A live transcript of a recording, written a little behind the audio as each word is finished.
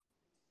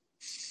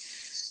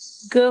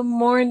Good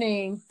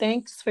morning.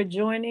 Thanks for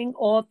joining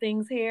All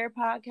Things Hair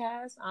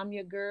podcast. I'm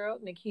your girl,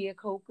 Nakia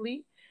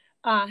Coakley.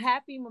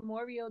 Happy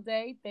Memorial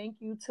Day. Thank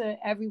you to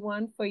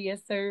everyone for your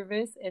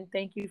service and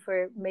thank you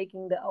for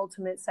making the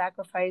ultimate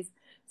sacrifice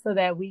so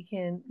that we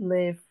can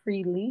live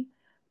freely.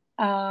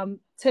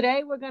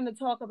 Today, we're going to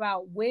talk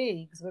about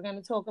wigs. We're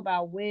going to talk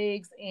about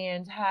wigs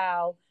and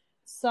how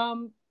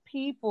some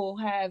people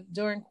have,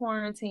 during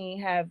quarantine,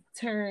 have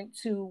turned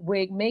to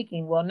wig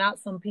making. Well, not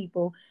some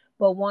people,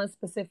 but one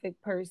specific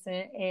person.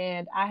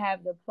 And I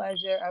have the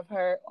pleasure of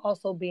her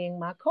also being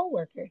my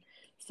coworker.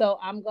 So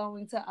I'm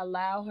going to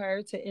allow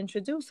her to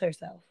introduce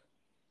herself.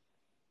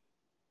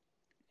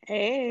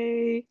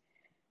 Hey,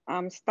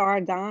 I'm Star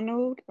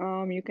Donald.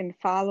 You can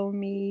follow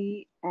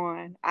me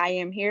on I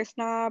Am Hair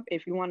Snob.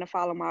 If you want to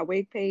follow my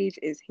wig page,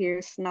 it's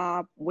Hair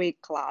Snob Wig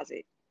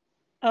Closet.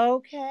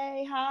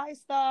 Okay. Hi,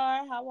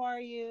 Star. How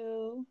are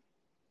you?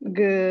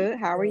 Good.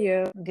 How are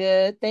you?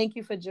 Good. Thank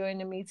you for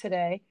joining me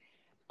today.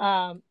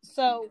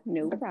 So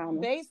No problem.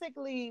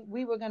 basically,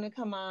 we were going to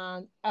come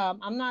on.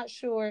 I'm not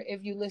sure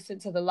if you listened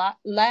to the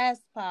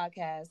last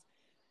podcast,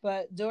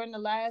 but during the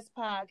last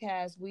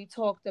podcast, we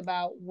talked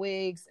about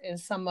wigs and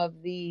some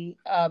of the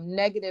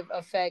negative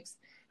effects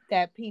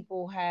that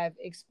people have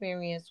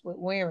experienced with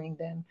wearing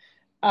them.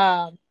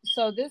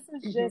 So this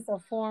is hmm just a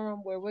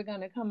forum where we're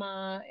going to come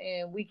on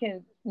and we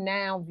can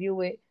now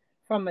view it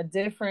from a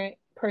different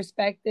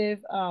perspective,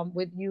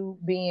 with you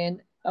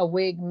being a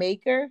wig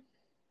maker.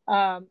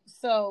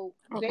 So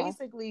Okay.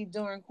 basically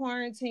during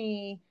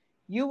quarantine,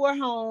 you were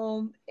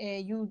home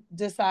and you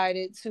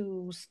decided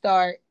to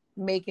start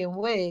making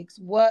wigs.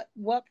 What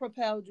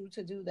propelled you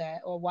to do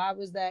that? Or why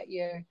was that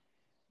your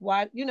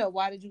why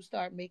did you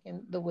start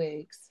making the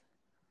wigs?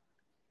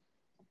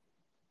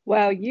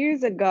 Well,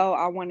 years ago,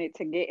 I wanted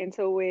to get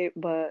into it,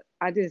 but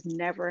I just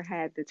never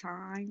had the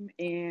time.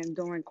 And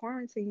during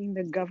quarantine,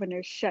 the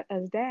governor shut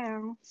us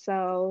down.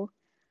 So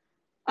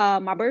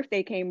my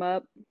birthday came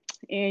up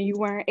and you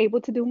weren't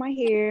able to do my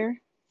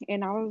hair.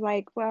 And I was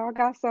like, well, I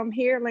got some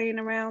hair laying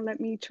around. Let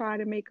me try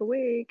to make a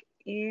wig.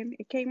 And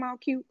it came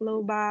out cute,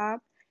 little bob.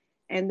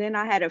 And then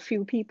I had a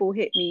few people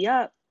hit me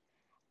up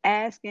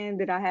asking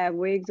did I have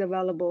wigs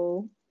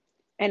available.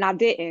 And I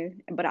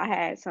didn't, but I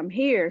had some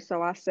hair.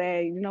 So I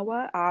said, you know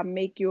what? I'll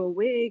make you a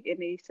wig. And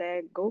they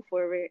said, go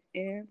for it.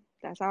 And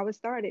that's how it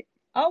started.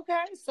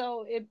 Okay,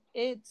 so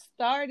it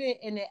started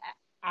and it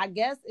I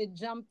guess it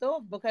jumped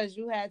off because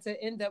you had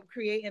to end up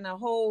creating a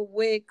whole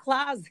wig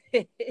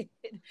closet from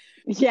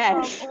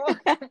Yes. all,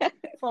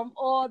 from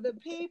all the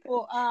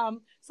people.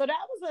 So that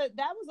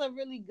was a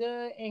really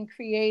good and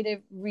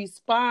creative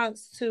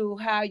response to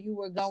how you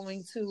were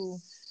going to,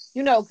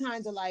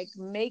 kind of like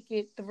make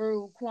it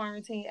through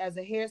quarantine as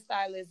a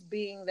hairstylist,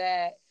 being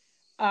that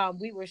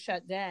we were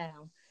shut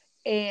down.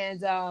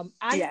 And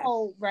I Yes.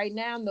 know right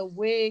now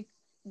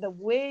the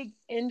wig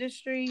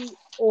industry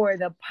or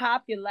the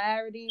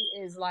popularity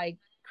is like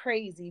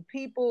crazy.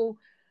 People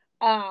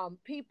are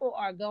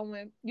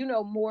going,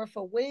 more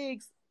for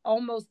wigs.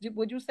 Almost,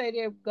 would you say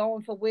they're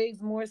going for wigs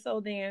more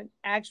so than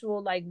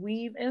actual like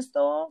weave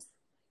installs?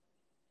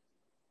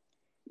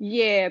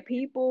 Yeah,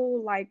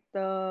 people like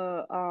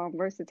the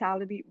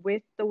versatility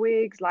with the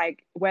wigs,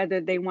 like whether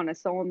they want to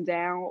sew them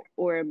down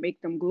or make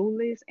them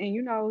glueless. And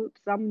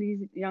some of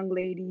these young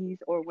ladies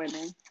or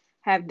women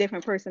have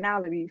different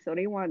personalities, so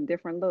they want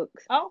different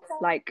looks, Okay.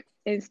 like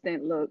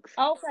instant looks.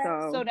 Okay.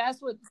 So So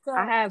that's what.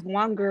 I So. have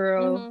one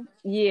girl, Mhm.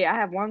 yeah, I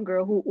have one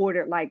girl who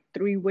ordered like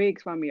 3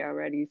 wigs from me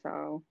already.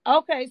 So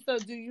Okay. So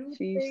do you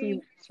she she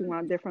think she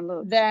want different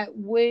looks. that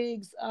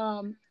wigs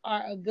are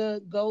a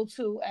good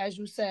go-to, as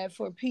you said,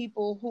 for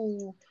people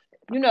who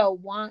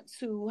want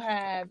to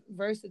have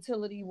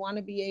versatility, want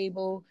to be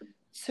able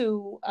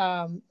to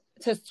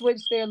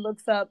switch their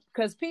looks up,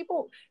 because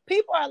people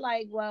are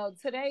like, well,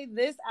 today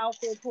this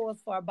outfit calls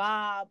for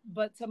bob,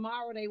 but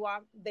tomorrow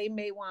they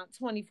may want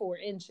 24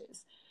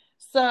 inches.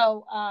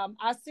 So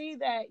I see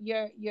that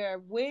your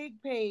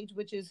wig page,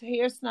 which is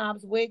Hair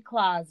Snobs Wig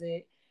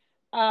Closet,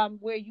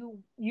 where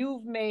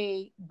you've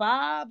made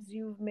bobs,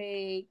 you've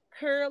made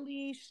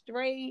curly,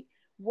 straight.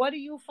 What do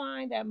you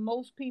find that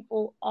most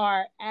people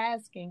are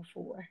asking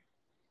for,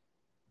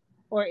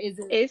 or is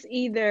it It's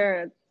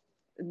either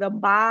the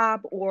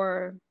bob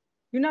or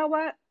you know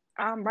what?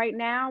 Right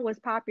now what's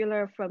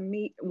popular for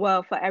me,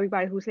 well, for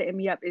everybody who's hitting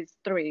me up is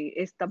three.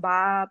 It's the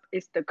bob,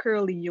 it's the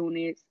curly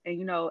units,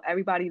 and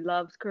everybody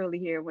loves curly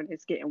hair when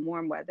it's getting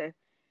warm weather.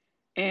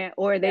 And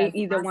or they yes,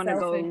 either want to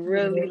myself go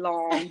really included?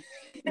 long.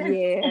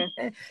 Yeah.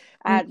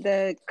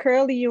 The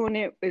curly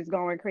unit is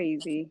going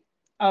crazy.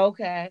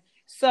 Okay.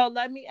 So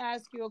let me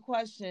ask you a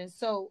question.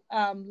 So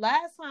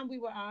last time we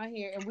were on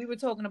here and we were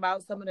talking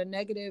about some of the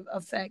negative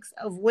effects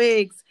of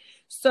wigs.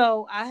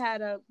 So I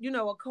had a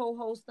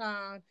co-host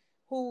on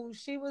who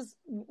she was,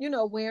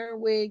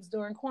 wearing wigs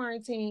during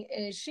quarantine,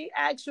 and she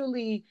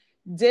actually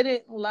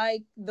didn't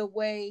like the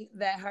way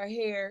that her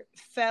hair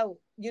felt,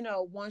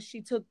 once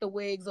she took the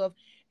wigs off.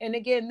 And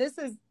again, this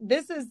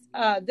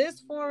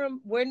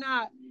forum, we're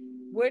not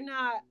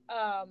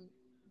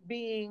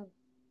being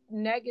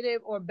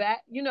negative or bad.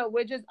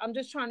 I'm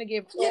just trying to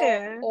give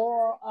Yeah.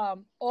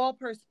 all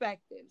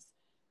perspectives.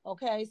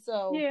 Okay,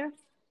 so Yeah.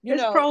 you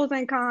It's know, pros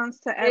and cons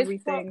to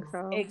everything.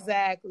 So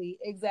exactly.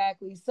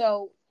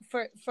 So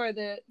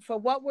for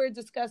what we're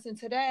discussing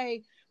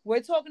today,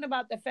 we're talking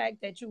about the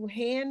fact that you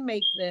hand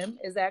make them.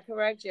 Is that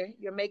correct?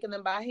 You're making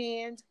them by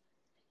hand.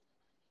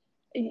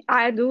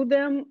 I do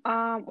them.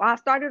 I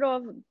started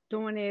off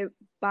doing it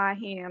by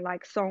hand,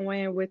 like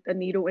sewing with a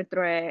needle and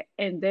thread,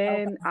 and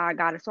then Okay. I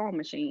got a sewing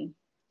machine.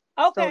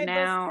 So Okay, but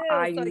now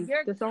I still, so use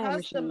you're the sewing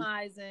machine.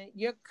 customizing.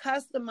 You're Yes,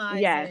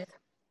 customizing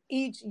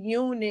each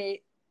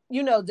unit,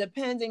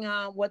 depending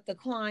on what the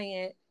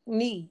client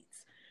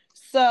needs.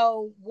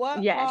 So,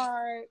 yes,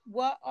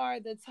 what are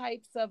the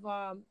types of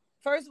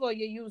first of all,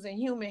 you're using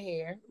human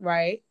hair,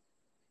 right?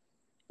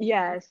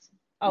 yes,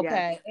 yes.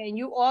 Okay. And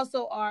you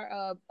also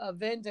are a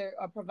vendor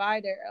or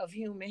provider of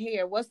human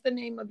hair. What's the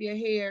name of your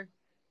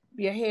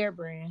hair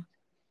brand?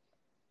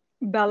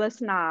 Bella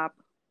Snob.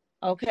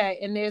 Okay.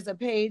 And there's a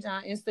page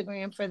on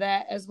Instagram for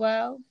that as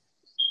well.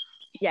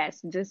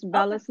 Yes, just Okay.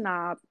 Bella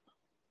Snob.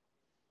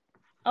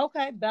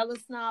 Okay, Bella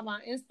Snob on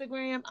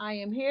Instagram. I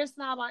am Hair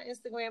Snob on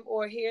Instagram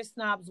or Hair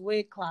Snob's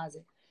Wig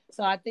Closet.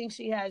 So I think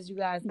she has you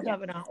guys Yes.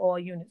 covered on all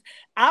units.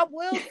 I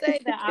will say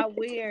that I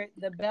wear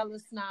the Bella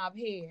Snob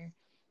hair,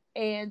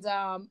 and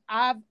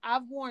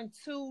I've worn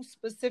two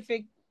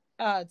specific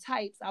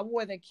types. I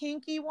wore the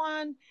kinky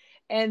one,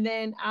 and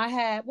then I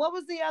had, what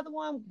was the other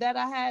one that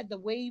I had? The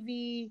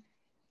wavy.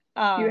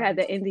 You Um, had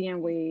the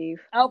Indian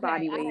wave, Okay,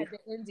 body I had wave.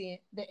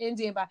 the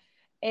Indian by,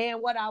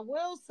 and what I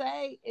will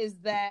say is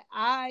that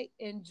I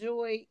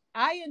enjoy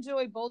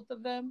both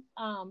of them.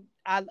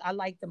 I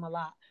like them a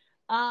lot.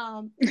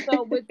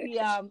 So with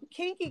the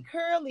kinky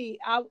curly,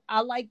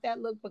 I like that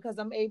look because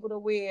I'm able to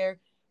wear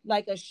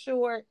like a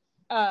short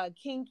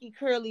kinky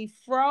curly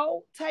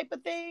fro type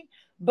of thing,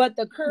 but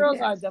the curls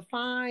are Yes.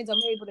 defined.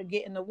 I'm able to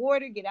get in the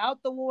water, get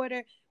out the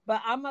water, but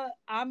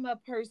I'm a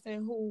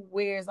person who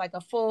wears like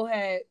a full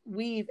head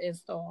weave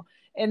install.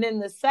 And then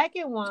the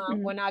second one,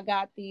 Mhm. when I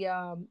got the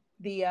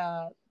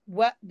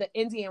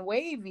Indian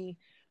wavy,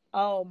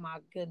 oh my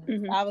goodness.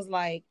 Mhm. I was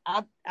like,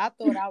 I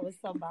thought I was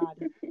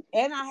somebody.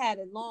 And I had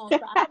it long.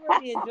 So I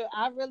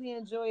really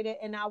enjoyed it.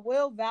 And I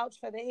will vouch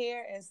for the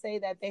hair and say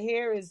that the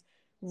hair is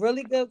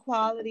really good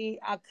quality.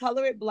 I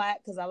color it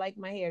black because I like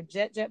my hair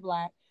jet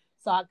black.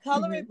 So I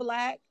color it Mhm.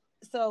 black.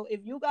 So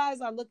if you guys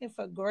are looking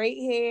for great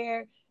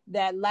hair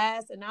that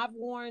lasts, and I've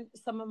worn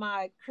some of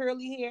my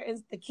curly hair,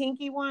 is the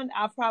kinky one.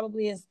 I've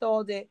probably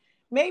installed it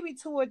maybe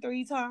 2 or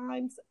 3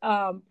 times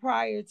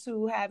prior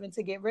to having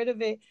to get rid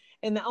of it.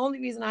 And the only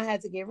reason I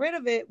had to get rid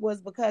of it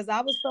was because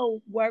I was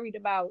so worried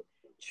about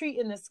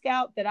treating the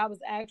scalp that I was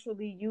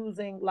actually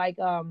using like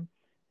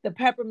the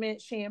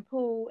peppermint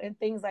shampoo and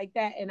things like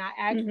that. And I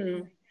actually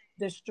Mhm.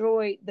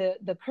 destroyed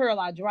the curl.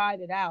 I dried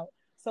it out.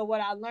 So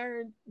what I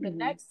learned the Mhm.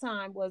 next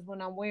time was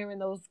when I'm wearing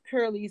those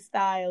curly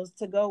styles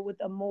to go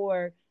with a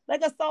more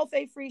like a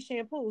sulfate free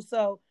shampoo.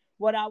 So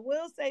what I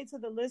will say to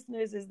the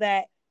listeners is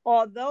that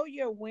although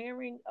you're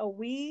wearing a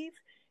weave,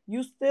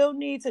 you still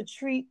need to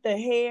treat the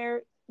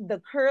hair, the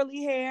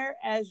curly hair,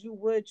 as you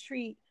would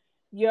treat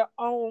your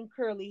own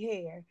curly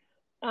hair.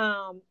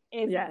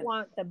 If you Yes.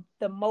 want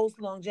the most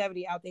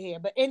longevity out the hair.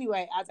 But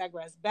anyway, I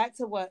digress. Back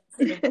to what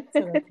to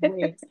the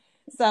wigs.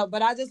 So,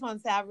 but I just want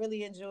to say I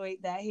really enjoyed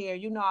that hair.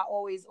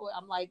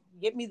 I'm like,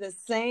 get me the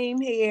same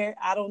hair.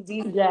 I don't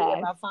deviate. If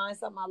Yes. I find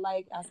something I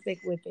like, I stick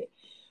with it.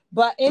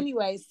 But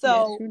anyway, Yes,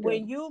 so you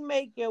when do. you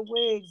make your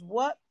wigs,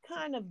 what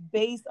kind of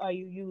base are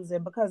you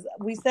using? Because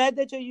we said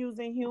that you're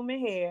using human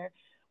hair,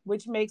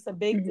 which makes a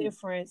big Mhm.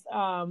 difference.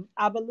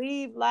 I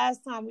believe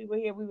last time we were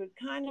here, we were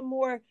kind of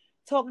more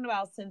talking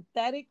about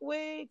synthetic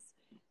wigs.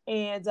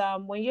 And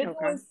when you're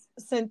Okay. doing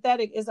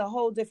synthetic, it's a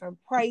whole different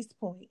price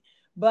point.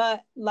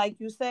 But like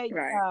you say,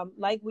 Right.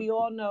 like we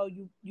all know,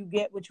 you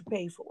get what you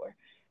pay for.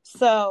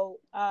 So,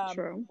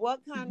 True. what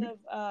kind Mhm.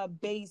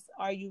 of base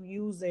are you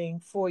using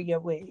for your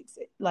wigs?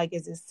 Like,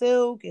 is it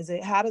silk?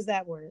 How does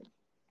that work?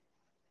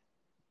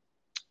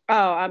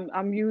 Oh,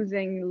 I'm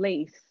using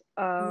lace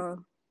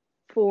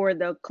for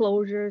the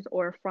closures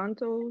or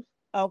frontals,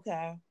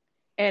 Okay.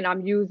 and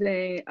I'm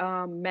using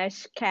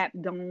mesh cap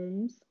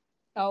domes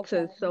to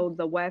Okay. sew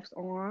the wefts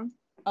on.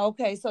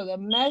 Okay. So the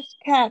mesh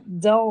cap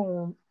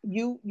dome,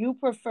 you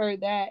prefer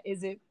that?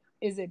 Is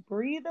it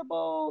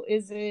breathable?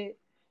 Is it,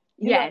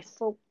 Yes,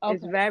 it's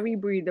okay. very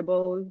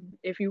breathable.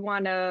 If you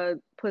want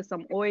to put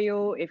some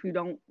oil, if you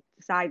don't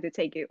decide to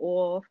take it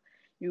off,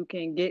 you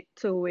can get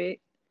to it.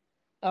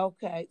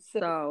 Okay. So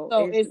So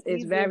so it's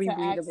it's easier very to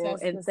breathable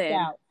access and the thin.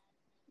 scalp.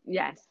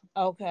 Yes,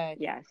 Okay.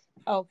 yes.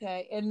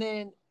 Okay. And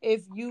then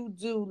if you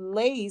do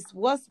lace,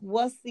 what's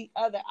the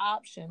other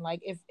option?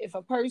 Like if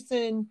a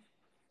person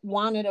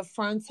wanted a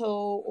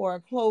frontal or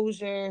a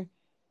closure,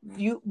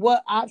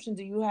 what option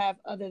do you have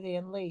other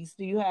than lace?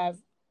 Do you have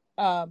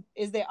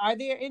are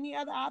there any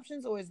other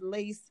options, or is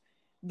lace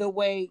the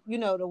way,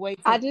 the way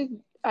I to just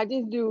I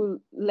just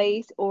do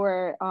lace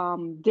or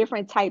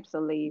different types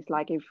of lace.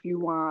 Like if you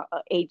want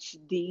a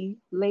HD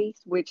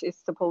lace, which is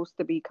supposed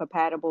to be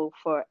compatible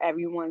for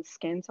everyone's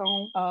skin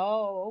tone,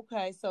 Oh,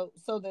 okay. So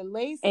the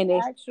lace and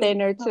it's actually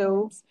thinner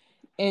too, comes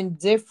in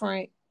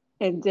different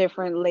and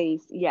different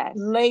lace. Yes.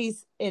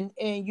 lace, and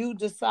you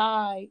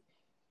decide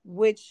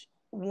which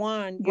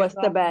one you're What's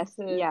the going best?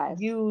 to Yes.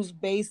 use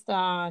based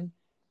on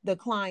the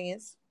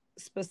client's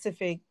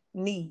specific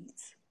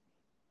needs.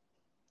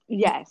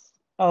 Yes.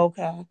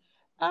 Okay.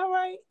 All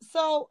right.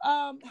 So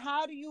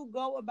how do you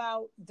go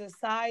about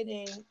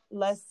deciding,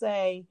 let's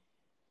say,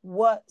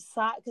 what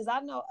size? Because I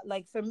know,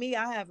 like for me,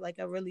 I have like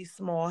a really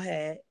small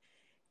head.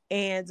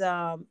 And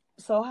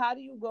so how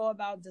do you go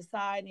about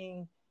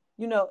deciding,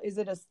 is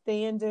it a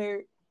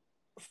standard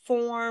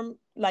form,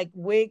 like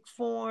wig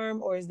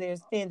form, or is there a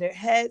standard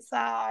head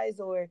size,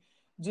 or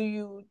do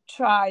you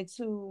try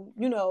to,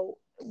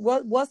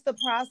 what's the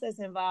process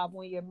involved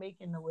when you're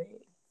making the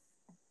wig?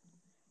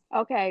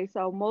 Okay,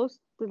 so most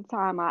of the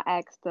time I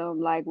ask them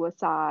like what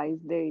size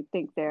they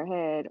think their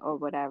head or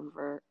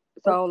whatever.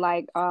 So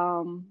like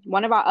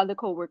one of our other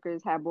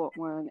coworkers had bought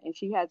one and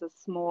she has a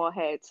small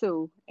head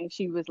too and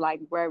she was like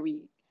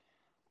worried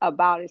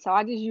about it. So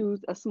I just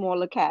used a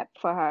smaller cap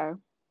for her.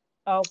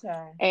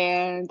 Okay.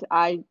 And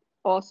I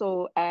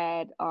also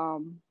add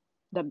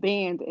the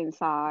band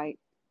inside.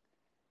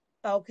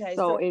 Okay.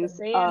 So So the it's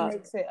band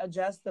makes it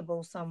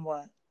adjustable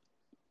somewhat.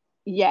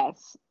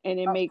 yes, and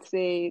it Oh, makes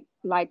it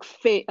like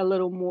fit a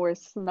little more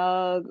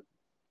snug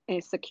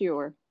and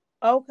secure.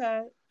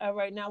 okay. All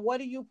right. Now, what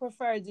do you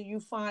prefer? Do you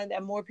find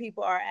that more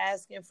people are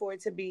asking for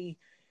it to be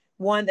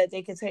one that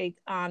they can take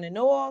on and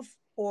off,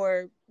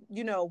 or,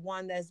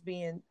 one that's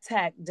being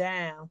tacked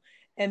down?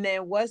 And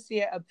then what's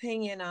your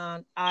opinion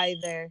on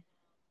either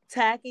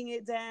tacking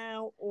it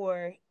down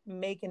or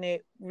making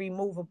it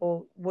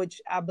removable, which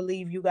I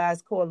believe you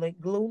guys call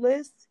it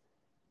glueless?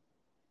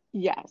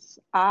 Yes,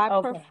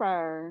 Okay.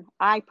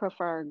 I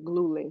prefer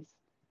glueless.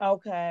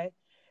 Okay.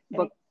 And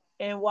But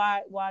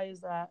why is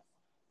that?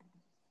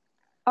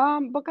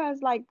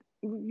 because like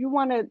you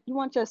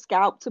want your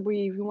scalp to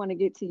breathe, you want to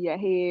get to your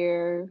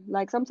hair.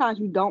 Like sometimes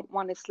you don't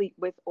want to sleep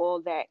with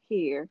all that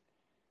hair.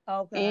 And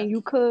Okay.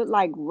 you could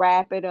like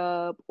wrap it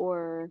up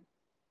or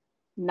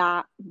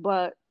not,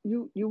 but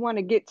you want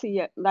to get to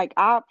your like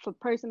I for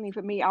personally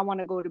for me, I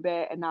want to go to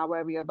bed and not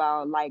worry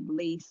about like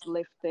lace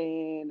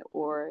lifting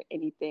or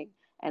anything.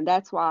 And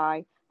that's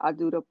why I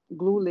do the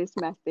glueless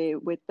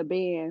method with the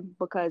band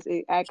because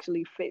it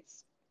actually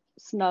fits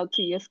snug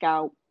to your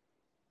scalp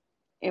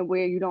and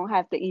where you don't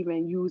have to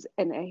even use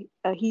an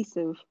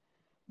adhesive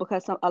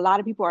because a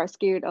lot of people are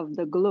scared of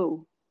the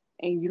glue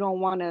and you don't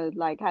want to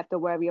like have to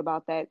worry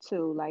about that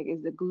too. Like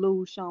is the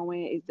glue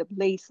showing, is the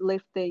lace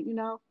lifting,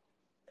 So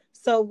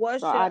so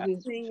what's your I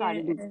just try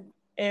to opinion do.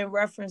 in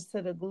reference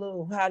to the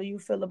glue? How do you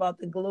feel about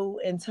the glue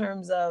in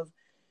terms of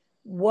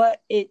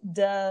what it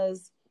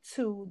does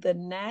to the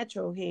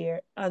natural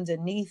hair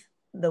underneath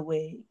the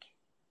wig?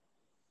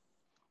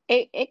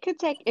 It could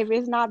take, if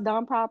it's not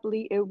done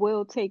properly, it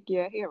will take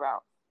your hair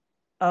out.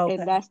 And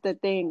Okay. that's the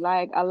thing.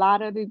 Like a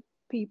lot of the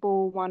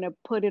people want to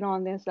put it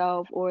on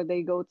themselves or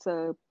they go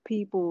to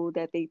people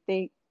that they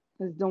think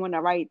is doing the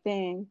right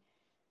thing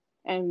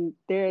and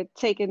they're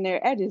taking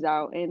their edges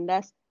out. And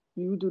that's,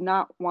 you do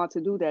not want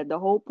to do that. The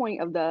whole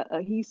point of the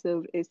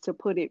adhesive is to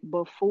put it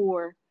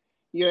before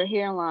your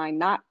hairline,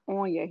 not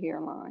on your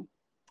hairline.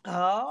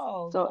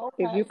 Oh, So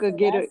if okay. you could So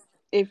get it, that's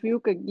if you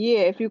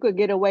could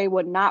get away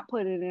with not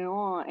putting it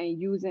on and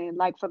using,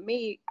 like for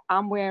me,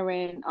 I'm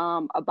wearing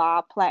a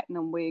Bob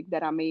Platinum wig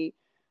that I made.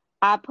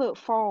 I put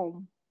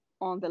foam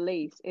on the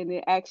lace and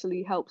it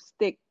actually helps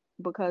stick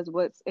because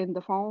what's in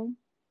the foam,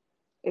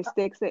 it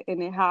sticks it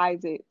and it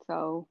hides it.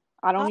 So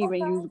I don't even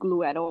use okay.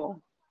 glue at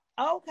all.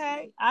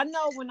 Okay. I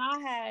know when I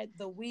had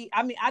the wig,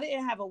 I mean, I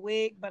didn't have a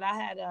wig, but I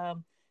had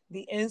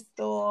the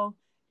install,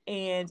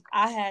 and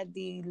I had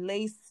the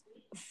lace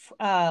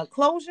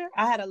closure.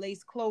 I had a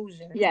lace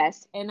closure,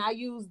 Yes. and I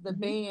used the Hmm.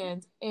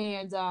 band.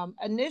 And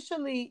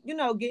initially,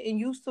 getting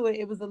used to it,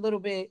 it was a little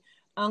bit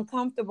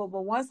uncomfortable.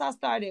 But once I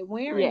started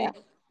wearing Yeah.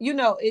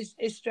 it,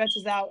 it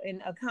stretches out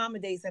and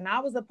accommodates. And I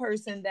was a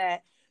person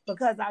that,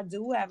 because I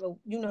do have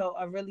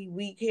a really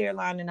weak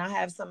hairline, and I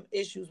have some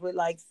issues with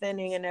like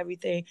thinning and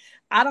everything.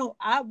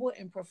 I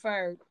wouldn't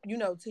prefer,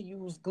 to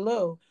use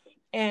glue.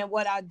 And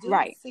what I do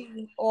Right.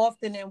 see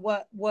often, and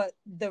what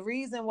the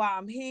reason why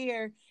I'm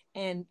here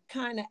and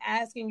kind of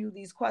asking you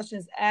these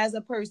questions as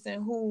a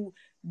person who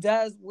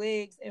does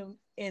wigs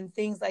and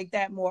things like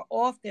that more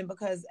often,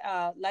 because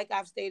like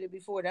I've stated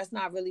before, that's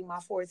not really my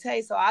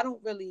forte. So I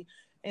don't really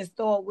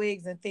install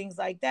wigs and things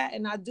like that.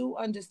 And I do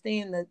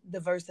understand the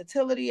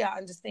versatility. I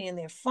understand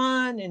they're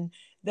fun, and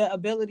the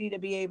ability to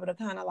be able to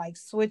kind of like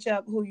switch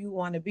up who you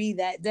want to be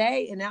that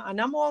day. And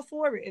I'm all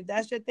for it. If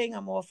that's your thing,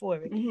 I'm all for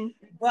it. Hmm.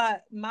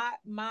 But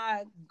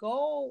my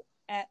goal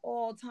at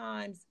all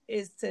times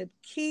is to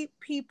keep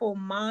people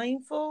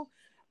mindful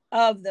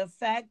of the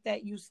fact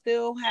that you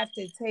still have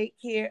to take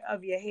care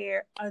of your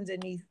hair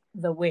underneath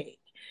the wig.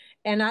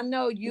 And I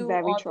know you,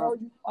 Very true. although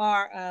you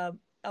are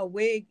a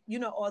wig,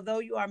 although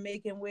you are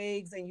making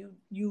wigs and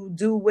you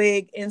do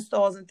wig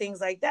installs and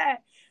things like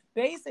that,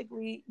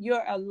 basically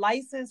you're a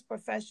licensed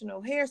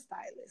professional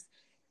hairstylist.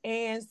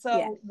 And Yes.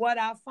 so what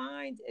I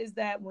find is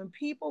that when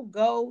people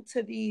go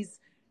to these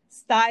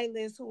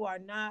stylists who are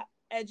not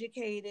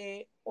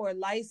educated or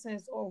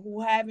licensed or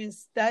who haven't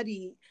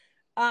studied,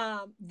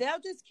 they'll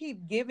just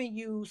keep giving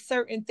you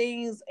certain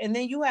things, and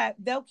then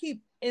they'll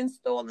keep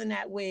installing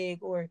that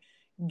wig or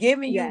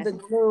giving you Yes. the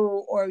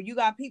glue, or you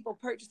got people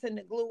purchasing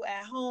the glue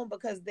at home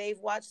because they've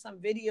watched some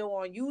video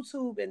on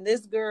YouTube and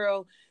this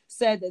girl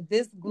said that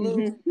this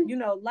glue,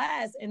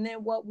 lasts. And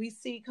then what we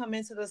see come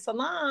into the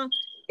salon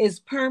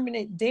is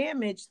permanent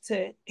damage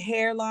to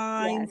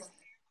hairlines.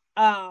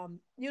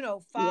 Yes.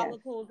 Yes.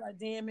 Follicles are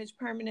damaged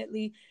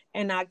permanently.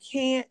 And I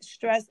can't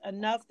stress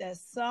enough that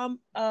some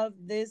of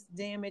this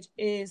damage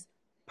is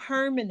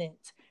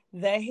permanent.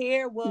 The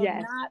hair will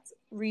Yes. not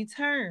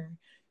return.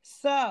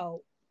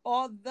 So,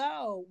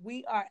 although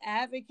we are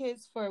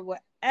advocates for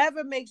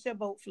whatever makes your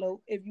boat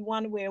float, if you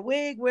want to wear a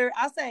wig,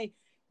 I say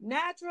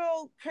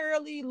natural,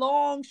 curly,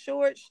 long,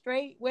 short,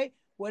 straight,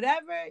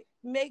 whatever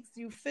makes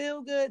you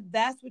feel good,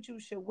 that's what you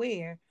should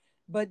wear.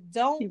 But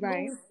don't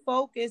Right. lose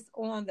focus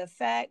on the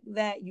fact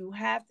that you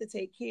have to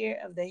take care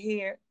of the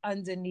hair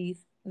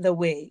underneath the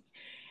wig.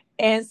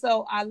 And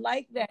so I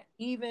like that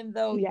even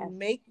though you Yes.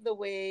 make the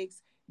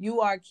wigs,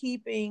 you are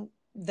keeping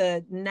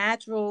the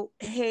natural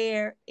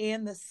hair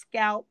and the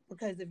scalp,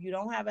 because if you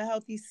don't have a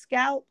healthy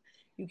scalp,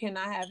 you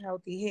cannot have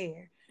healthy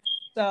hair.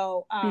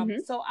 So,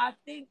 so I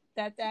think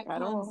that At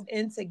comes all.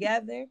 in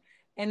together.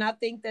 And I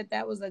think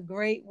that was a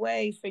great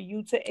way for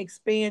you to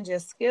expand your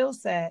skill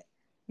set,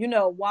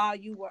 while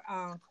you were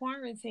on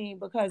quarantine,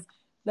 because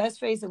let's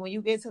face it, when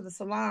you get to the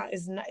salon,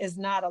 it's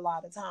not a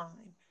lot of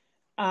time,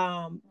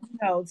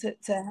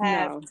 to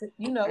have,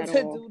 No, at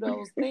to all. do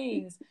those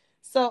things.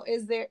 So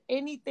is there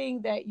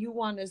anything that you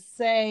want to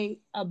say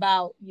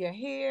about your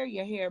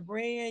hair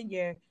brand,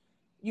 your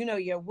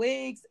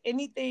wigs,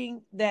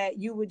 anything that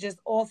you would just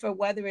offer,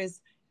 whether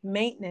it's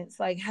maintenance,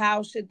 like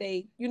how should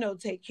they,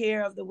 take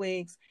care of the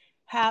wigs?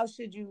 How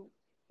should you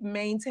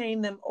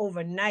maintain them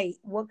overnight?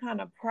 What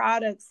kind of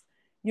products,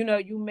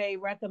 you may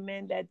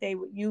recommend that they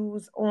would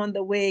use on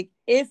the wig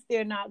if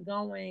they're not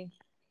going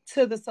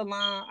to the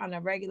salon on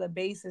a regular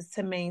basis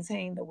to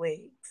maintain the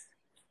wigs?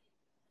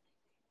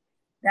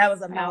 That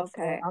was a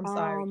mouthful. Okay. I'm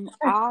sorry.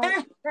 I'll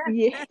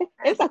yeah,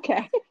 it's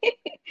okay.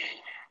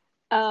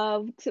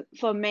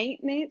 For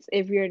maintenance,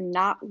 if you're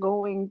not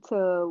going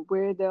to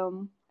wear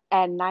them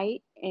at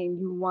night and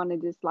you want to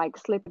just like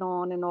slip it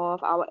on and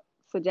off, I would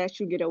suggest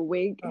you get a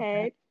wig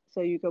Okay. head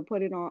so you can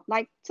put it on.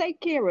 Like take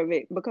care of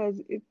it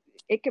because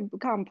it can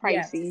become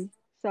Yes. pricey.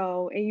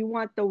 So, and you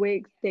want the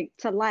wigs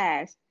to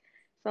last.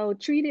 So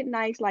treat it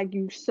nice like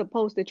you're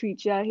supposed to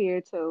treat your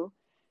hair too.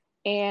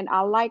 And I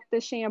like the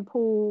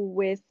shampoo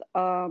with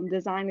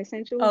Design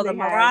Essentials. Oh, the They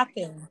have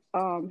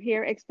Moroccan.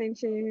 hair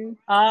extension.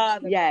 Ah,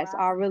 the Yes,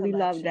 I Moroccan really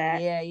love collection.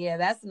 that. Yeah, yeah,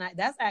 that's nice.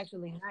 That's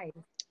actually nice.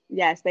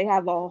 Yes, they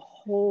have a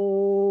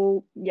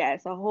whole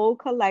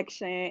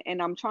collection,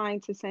 and I'm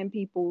trying to send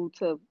people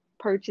to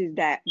purchase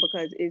that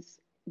because it's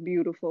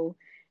beautiful.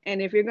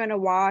 And if you're gonna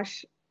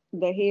wash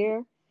the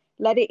hair,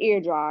 let it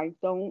air dry.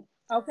 Don't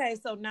Okay,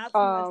 so not too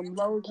much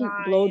blow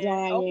keep blow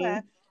drying. Okay.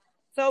 drying.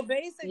 So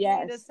basically the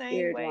Yes, same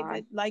air way dry.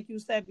 that, like you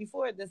said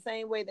before, the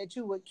same way that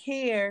you would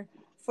care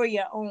for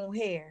your own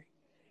hair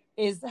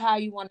is how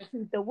you want to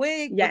keep the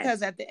wig,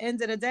 because Yes, at the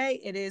end of the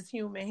day, it is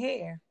human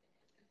hair.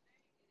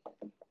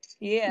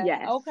 Yeah.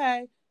 yes.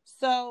 Okay.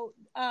 So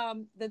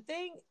the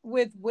thing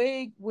with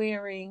wig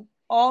wearing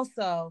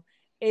also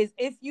is,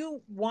 if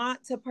you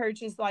want to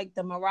purchase like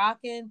the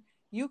Moroccan,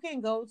 you can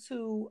go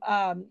to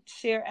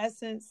Share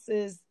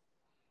Essence's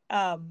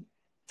um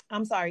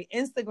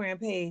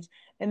Instagram page,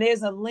 and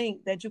there's a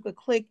link that you could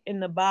click in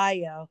the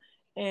bio,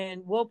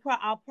 and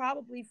I'll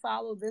probably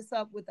follow this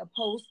up with a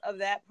post of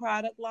that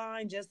product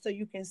line just so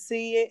you can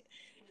see it.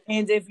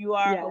 And if you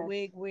are a Yes.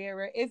 wig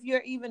wearer, if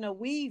you're even a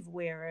weave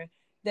wearer,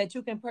 that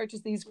you can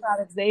purchase these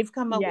products. They've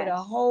come up with a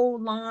Yes.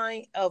 whole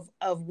line of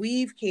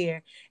weave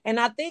care. And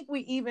I think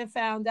we even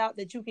found out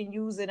that you can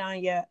use it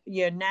on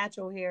your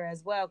natural hair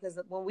as well. Because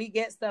when we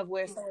get stuff,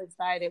 we're so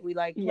excited, we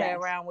like play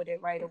Yes. around with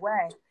it right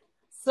away.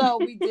 So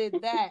we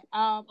did that.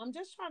 I'm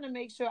just trying to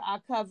make sure I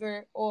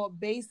cover all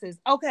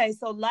bases. Okay,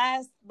 so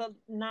last but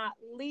not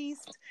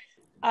least,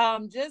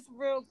 just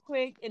real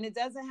quick, and it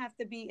doesn't have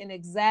to be an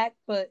exact,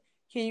 but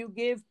can you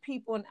give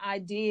people an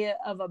idea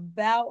of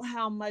about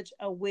how much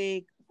a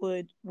wig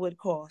would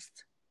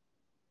cost?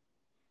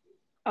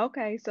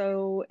 Okay,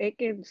 so it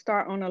can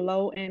start on a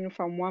low end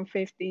from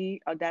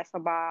 150, that's a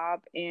bob,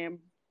 and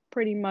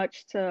pretty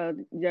much to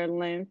your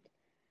length.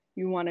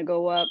 You want to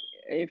go up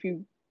if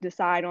you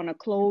decide on a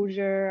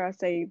closure, I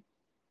say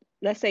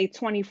let's say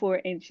 24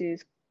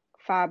 inches,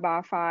 5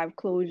 by 5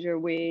 closure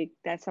wig,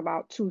 that's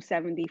about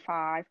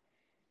 275.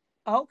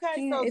 Okay,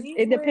 And so it, these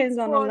it wigs depends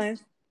on the cost,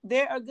 length.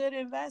 they're a good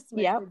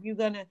investment Yep. if you're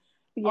gonna.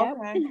 Yep.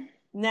 Okay.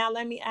 Now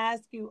let me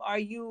ask you, are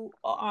you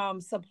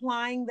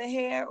supplying the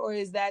hair, or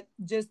is that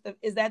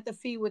the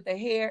fee with the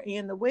hair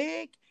and the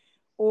wig,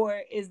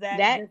 or is that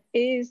That just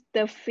is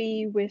the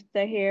fee with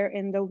the hair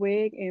and the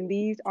wig, and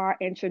these are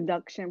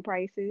introduction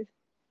prices.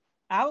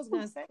 I was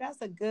gonna say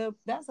that's a good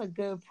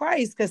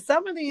price, because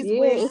some of these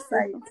wig Yeah,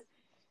 sites,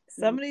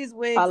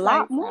 a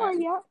lot more,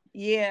 yeah.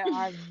 yeah,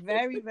 are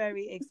very,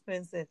 very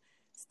expensive.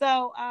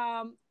 So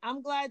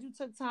I'm glad you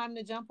took time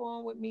to jump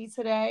on with me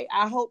today.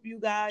 I hope you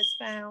guys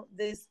found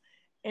this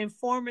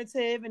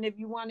informative. And if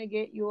you want to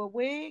get your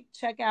wig,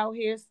 check out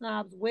Hair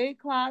Snob's Wig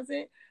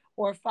Closet,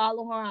 or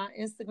follow her on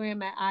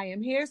Instagram at I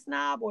Am Hair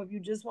Snob. Or if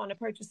you just want to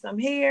purchase some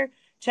hair,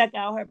 check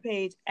out her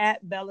page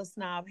at Bella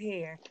Snob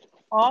Hair.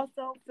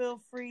 Also, feel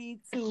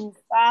free to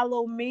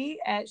follow me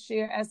at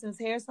Share Essence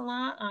Hair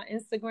Salon on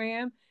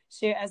Instagram,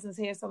 Share Essence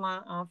Hair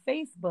Salon on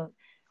Facebook.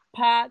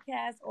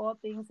 Podcast All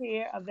Things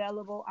Hair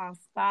available on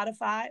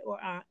Spotify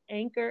or on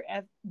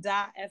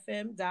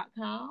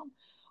anchor.fm.com.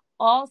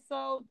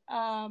 Also,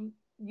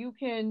 you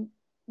can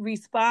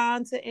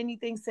respond to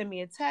anything, send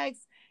me a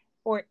text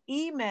or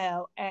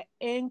email at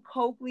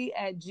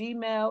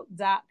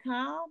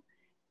ncoakley@gmail.com.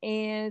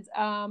 And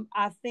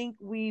I think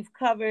we've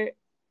covered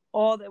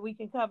all that we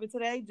can cover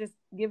today, just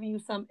giving you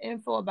some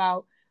info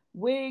about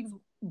wigs,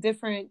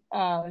 different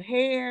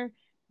hair.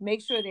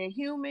 Make sure they're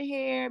human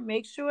hair.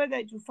 Make sure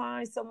that you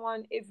find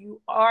someone, if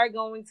you are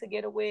going to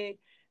get a wig,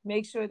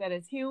 make sure that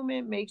it's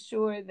human. Make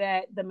sure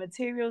that the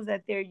materials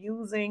that they're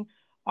using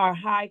are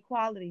high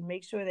quality.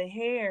 Make sure the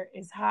hair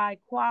is high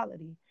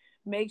quality.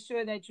 Make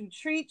sure that you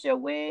treat your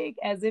wig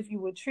as if you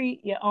would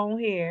treat your own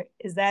hair.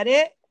 Is that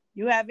it?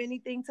 You have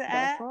anything to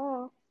That's add?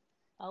 all.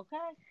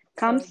 Okay.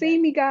 Come So see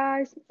that me,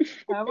 guys.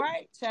 all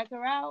right. Check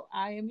her out.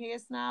 I Am Hair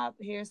Snob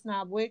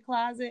Wig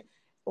Closet,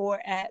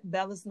 or at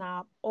Bella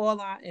Snob,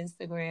 all on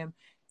Instagram.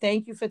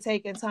 Thank you for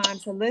taking time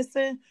to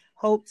listen.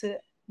 Hope you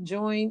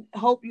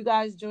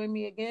guys join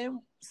me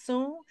again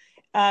soon.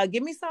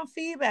 Give me some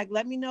feedback.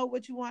 Let me know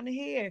what you want to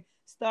hear.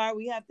 Star,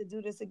 we have to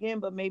do this again,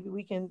 but maybe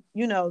we can,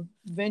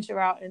 venture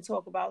out and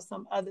talk about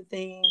some other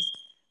things.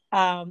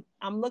 I'm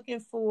looking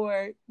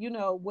for,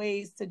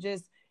 ways to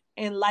just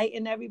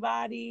enlighten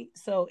everybody.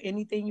 So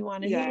anything you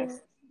want to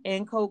Yes.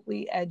 hear,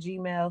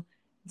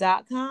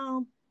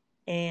 ncoakley@gmail.com.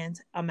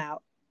 And I'm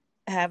out.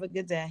 Have a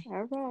good day.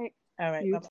 All right. All right. You Bye.